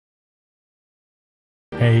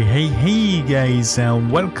Hey guys,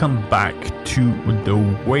 and welcome back to the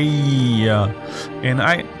Way. And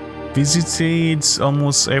I visited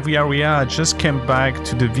almost every area. I just came back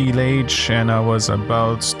to the village and I was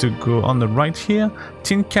about to go on the right here.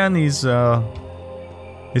 Tin Can is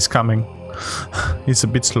coming. It's a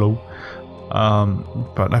bit slow.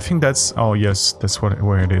 But I think that's, oh yes, that's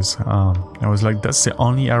where it is. I was like, that's the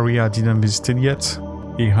only area I didn't visit yet.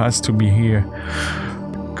 It has to be here.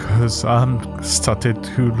 Because I'm started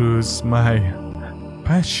to lose my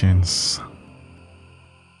patience.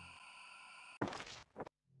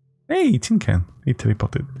 Hey, Tin Can. It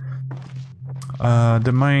teleported.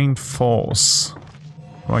 The main force.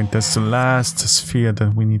 Right, that's the last sphere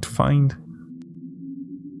that we need to find.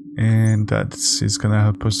 And that is gonna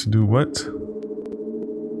help us to do what?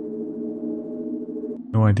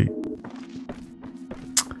 No idea.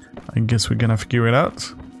 I guess we're gonna figure it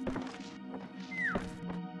out.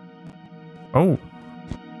 Oh,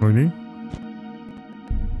 really?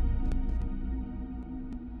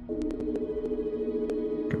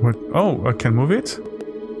 What? Oh, I can move it?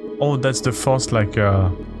 Oh, that's the force, like,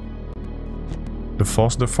 the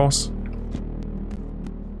force? You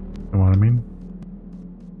know what I mean?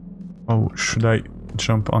 Oh, should I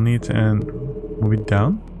jump on it and move it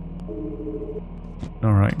down?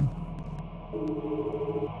 Alright.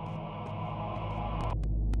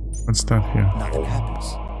 What's that here? Nothing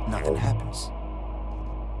happens. Nothing happens.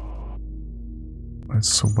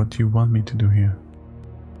 So what do you want me to do here?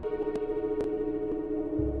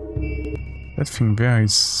 That thing there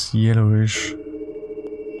is yellowish.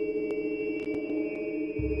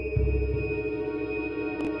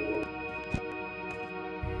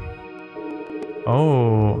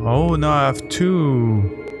 Oh, now I have two.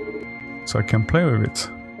 So I can play with it.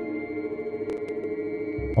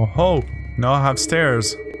 Oh ho, now I have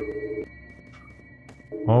stairs.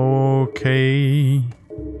 Okay.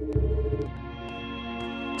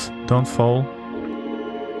 Don't fall.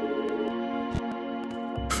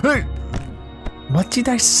 Hey! What did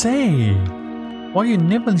I say? Why you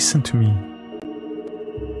never listen to me?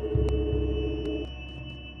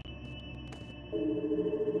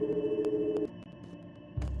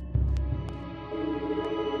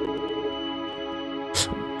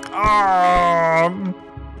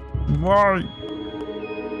 Why?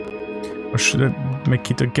 Or should I make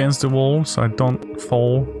it against the wall so I don't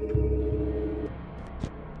fall?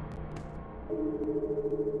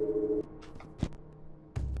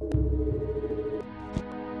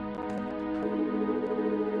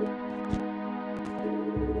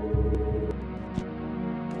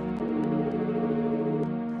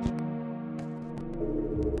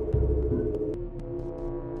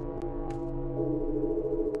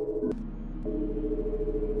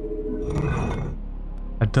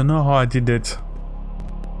 I don't know how I did it.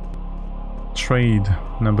 Trade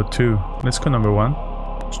number 2. Let's go number 1.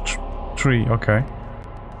 3, okay.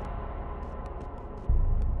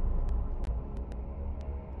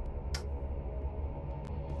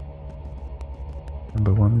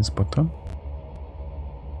 Number 1 is bottom.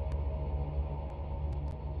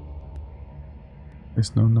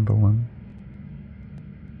 There's no number 1.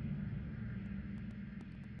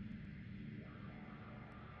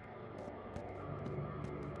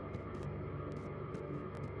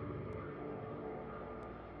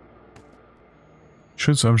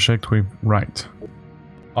 Choose object with right.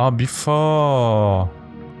 Oh, before.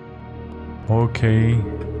 Okay.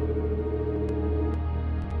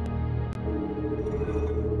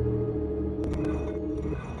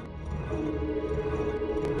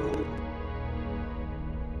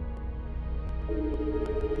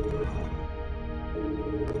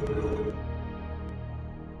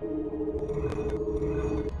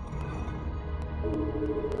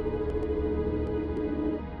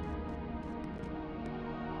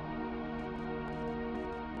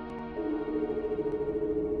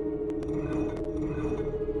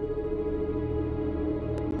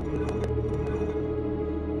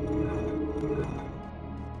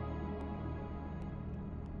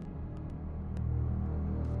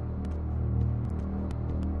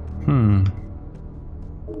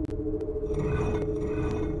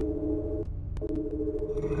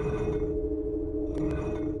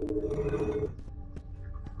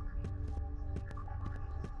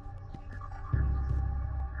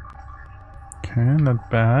 Okay, not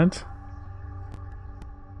bad.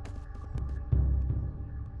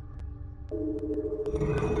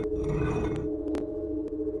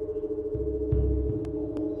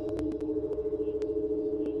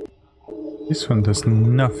 This one does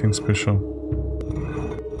nothing special.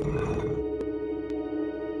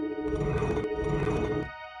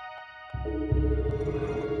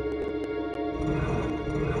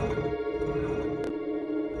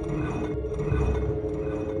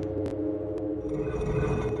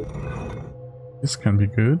 This can be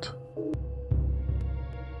good.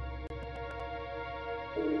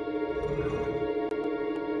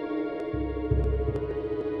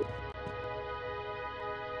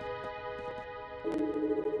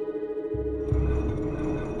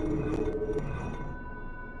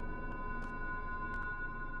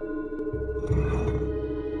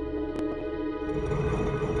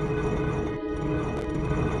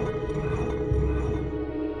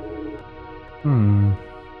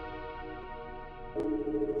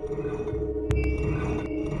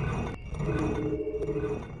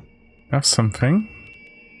 Have something.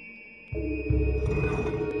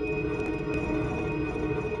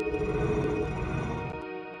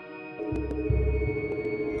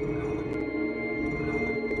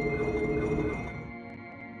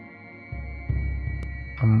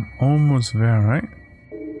 I'm almost there, right?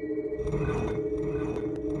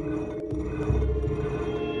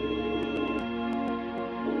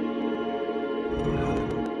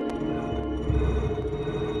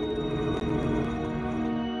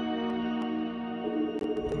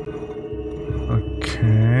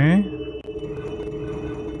 Okay.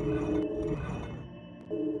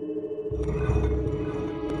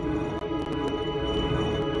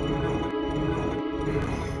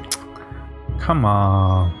 Come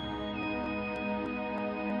on.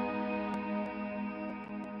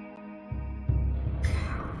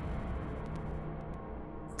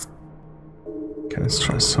 Okay, let's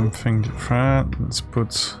try something different. Let's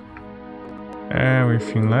put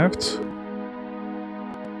everything left.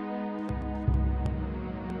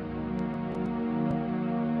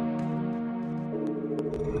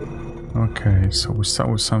 Okay, so we start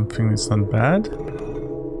with something that's not bad.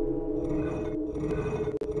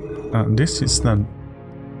 This is not...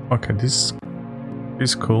 Okay, this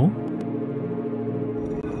is cool.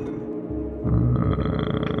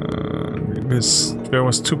 There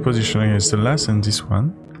was two positions, I guess, the last and this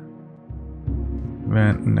one.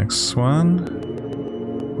 Then next one.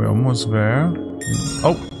 We're almost there.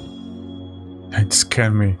 Oh! It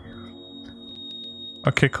scared me.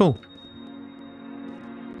 Okay, cool.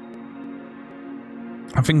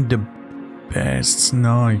 I think the best...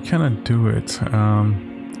 No, you cannot do it.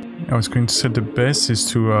 I was going to say the best is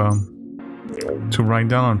to write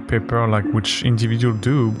down on paper like which individual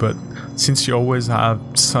do, but since you always have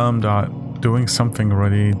some that are doing something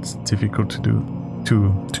already, it's difficult to do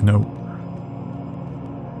to know.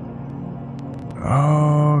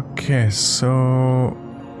 Okay, so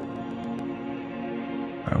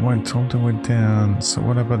I went all the way down. So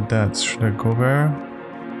what about that? Should I go there?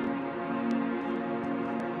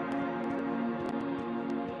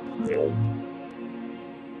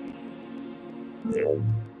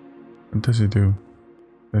 What does it do?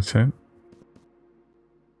 That's it?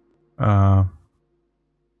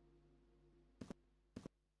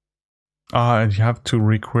 You have to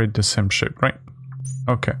recreate the same shape, right?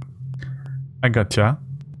 Okay. I gotcha.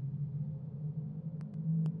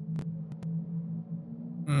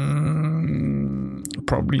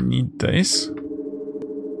 Probably need this.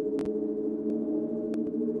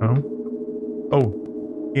 Oh. Oh.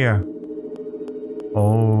 Yeah.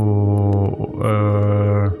 Oh.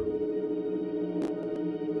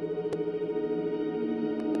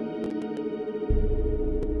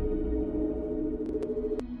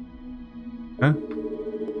 Huh?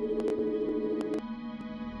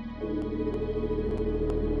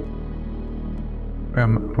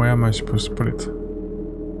 Where am I supposed to put it?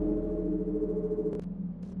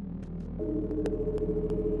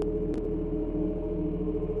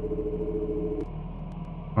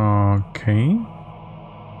 Okay.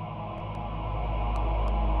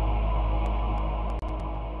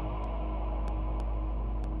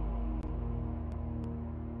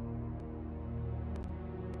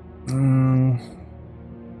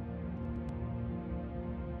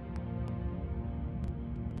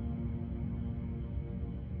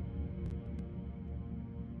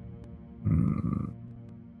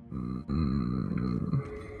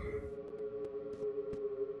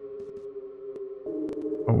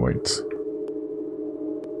 Oh wait.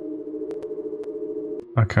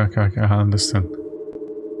 Okay, I understand.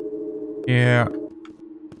 Yeah.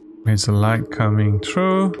 There's a light coming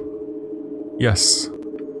through. Yes.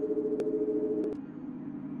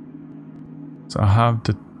 So I have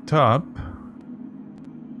the top.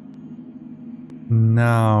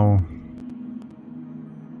 Now,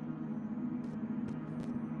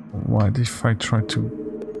 what if I try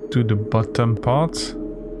to do the bottom part?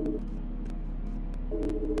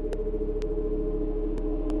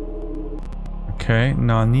 Okay,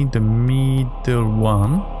 now I need the middle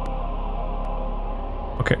one.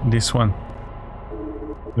 Okay, this one.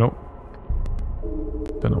 Nope.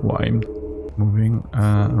 Don't know why I'm moving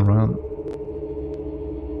around.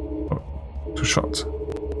 Oh, too short.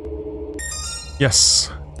 Yes.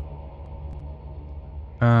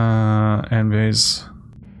 And there's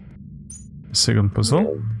a second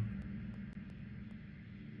puzzle,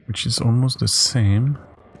 which is almost the same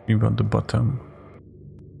without the bottom.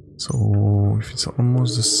 So if it's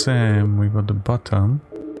almost the same without the bottom,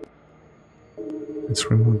 let's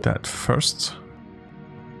remove that first.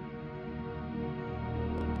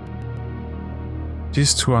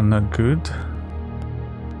 These two are not good.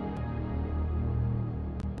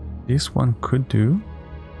 This one could do.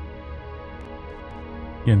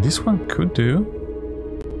 Yeah, this one could do.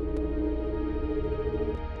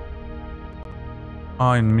 Oh,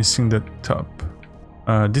 I'm missing the top.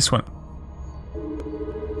 This one.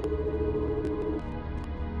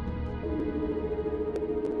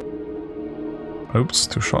 Oops,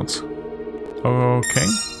 too short. Okay.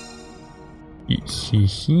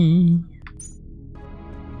 Hee.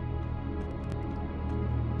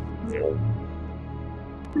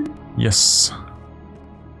 Yes.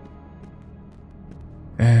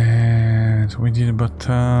 And we did the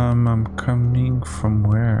bottom. I'm coming from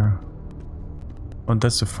where? Oh,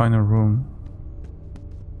 that's the final room.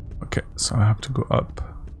 Okay, so I have to go up.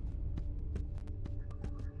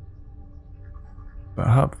 But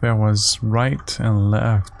up there was right and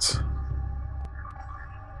left.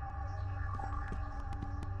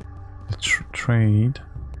 The trade.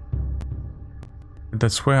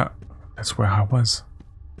 That's where I was.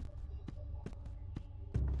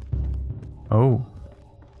 Oh.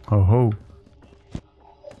 Oh ho.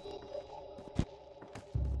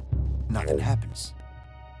 Nothing happens.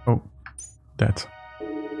 Oh. That.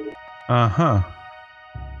 Uh-huh.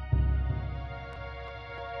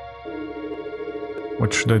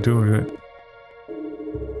 What should I do with it?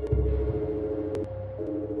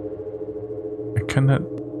 I cannot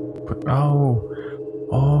put... Oh.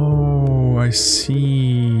 Oh, I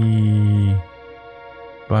see.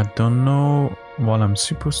 But I don't know what I'm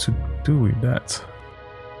supposed to do with that.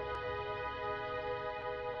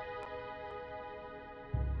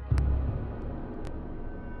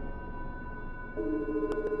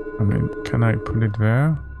 I mean, can I put it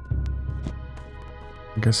there?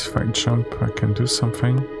 I guess if I jump, I can do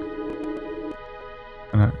something.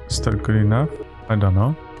 And it's still good enough? I don't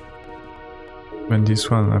know. When this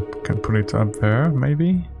one, I can put it up there,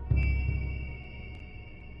 maybe?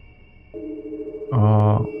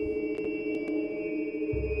 Or...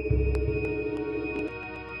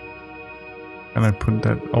 Can I put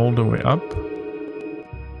that all the way up?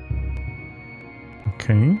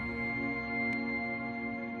 Okay.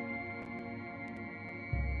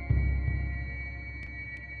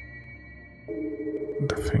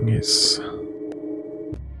 The thing is...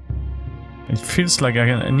 It feels like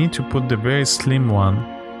I need to put the very slim one.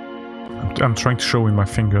 I'm trying to show with my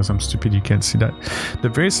fingers, I'm stupid, you can't see that. The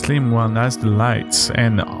very slim one has the lights,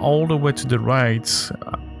 and all the way to the right,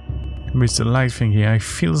 with the light thing here, it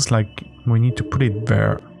feels like we need to put it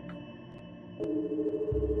there.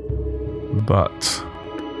 But...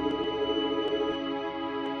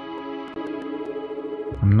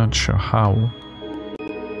 I'm not sure how.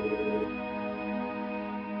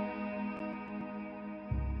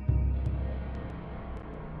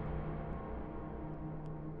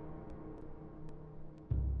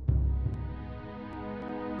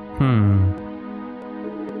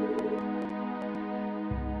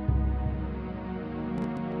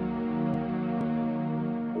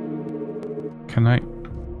 Can I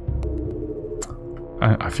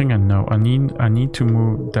think I know. I need to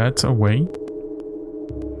move that away.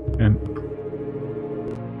 And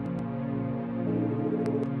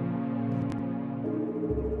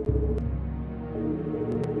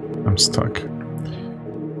I'm stuck.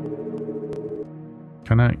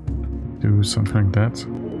 Can I do something like that?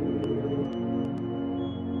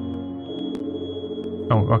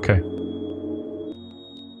 Oh, okay.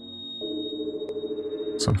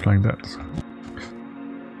 Something like that.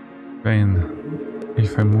 Then,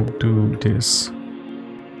 if I do this,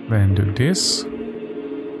 then do this,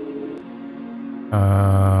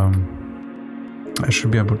 I should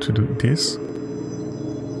be able to do this,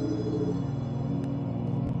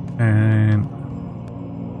 and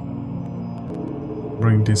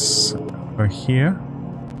bring this over here.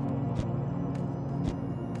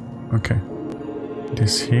 Okay,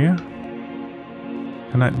 this here.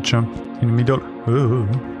 Can I jump in the middle? Oh,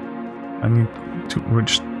 I need to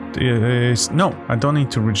reach this. No, I don't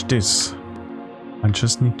need to reach this. I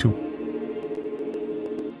just need to...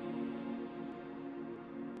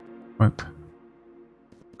 What?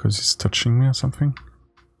 Because it's touching me or something?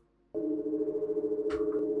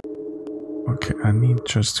 Okay, I need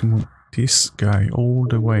just to move this guy all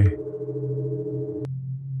the way.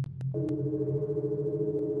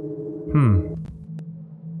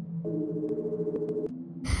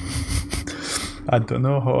 I don't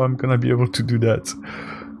know how I'm gonna be able to do that.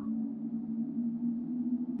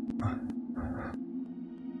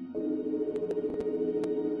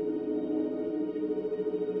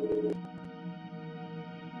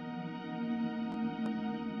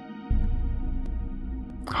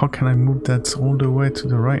 How can I move that all the way to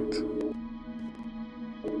the right?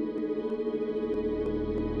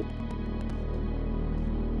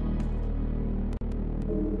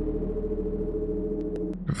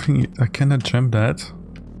 I cannot jump that.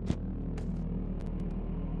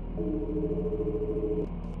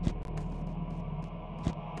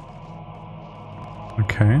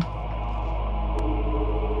 Okay.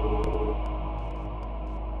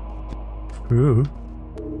 Ooh.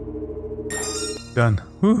 Done.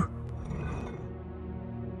 Ooh.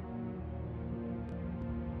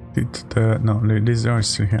 No, the laser is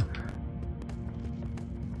still here.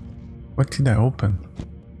 What did I open?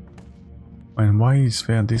 And why is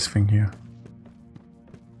there this thing here?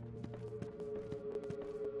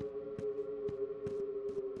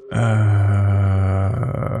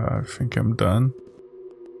 I think I'm done.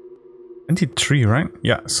 I did 3, right?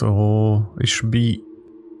 Yeah, so it should be...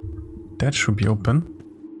 That should be open.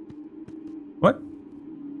 What?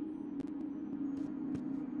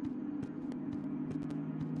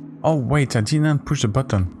 Oh wait, I didn't push the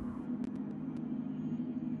button.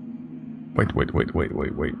 Wait.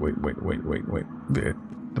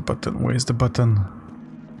 The button, where's the button?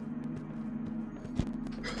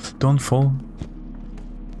 Don't fall.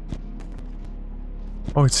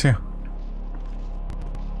 Oh, it's here.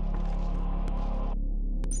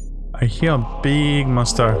 I hear a big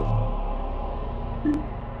monster.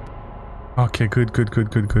 Okay, good.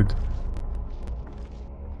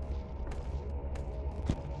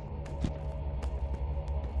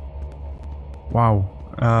 Wow.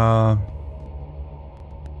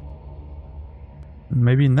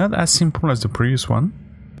 Maybe not as simple as the previous one,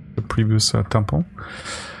 the previous temple,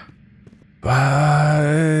 but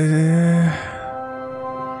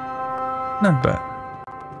not bad.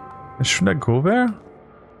 Should I go there?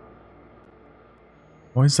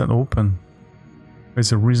 Why is that open?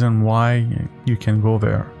 There's a reason why you can go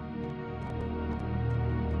there.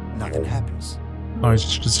 Nothing happens. No,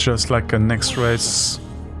 it's just like an express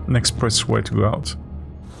way to go out.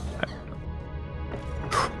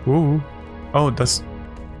 Ooh. Oh, that's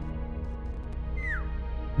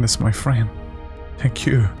my friend. Thank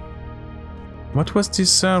you. What was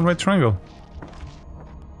this red triangle?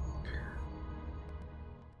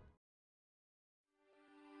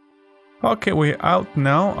 Okay, we're out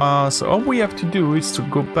now. So all we have to do is to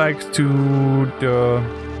go back to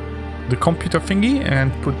the computer thingy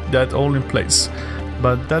and put that all in place.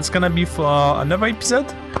 But that's gonna be for another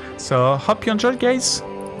episode. So hope you enjoyed, guys.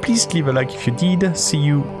 Please leave a like if you did. See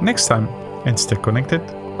you next time and stay connected.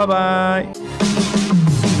 Bye bye.